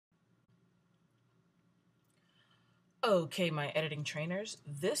Okay, my editing trainers,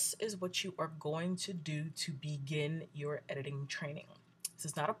 this is what you are going to do to begin your editing training. This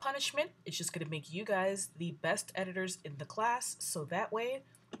is not a punishment. It's just going to make you guys the best editors in the class. So that way,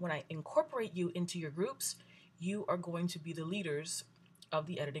 when I incorporate you into your groups, you are going to be the leaders of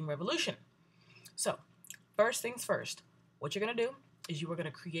the editing revolution. So first things first, what you're going to do is you are going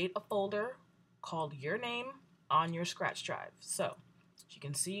to create a folder called your name on your Scratch drive. So as you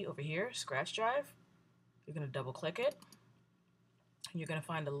can see over here, Scratch drive, you're going to double click it. And you're going to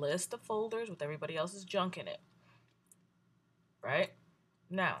find a list of folders with everybody else's junk in it. Right?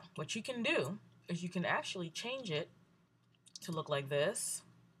 Now, what you can do is you can actually change it to look like this.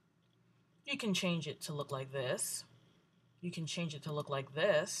 You can change it to look like this. You can change it to look like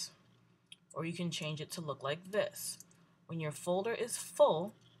this. Or you can change it to look like this. When your folder is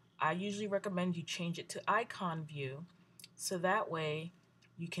full, I usually recommend you change it to icon view so that way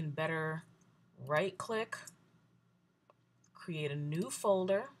you can better right click, create a new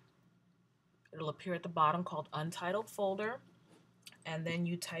folder. It'll appear at the bottom called Untitled Folder, and then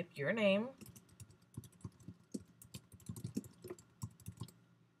you type your name.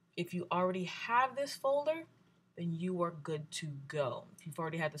 If you already have this folder, then you are good to go. If you've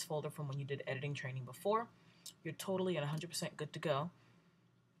already had this folder from when you did editing training before, you're totally and 100% good to go.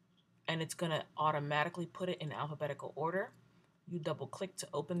 And it's going to automatically put it in alphabetical order. You double click to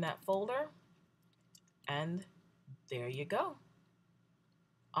open that folder, and there you go.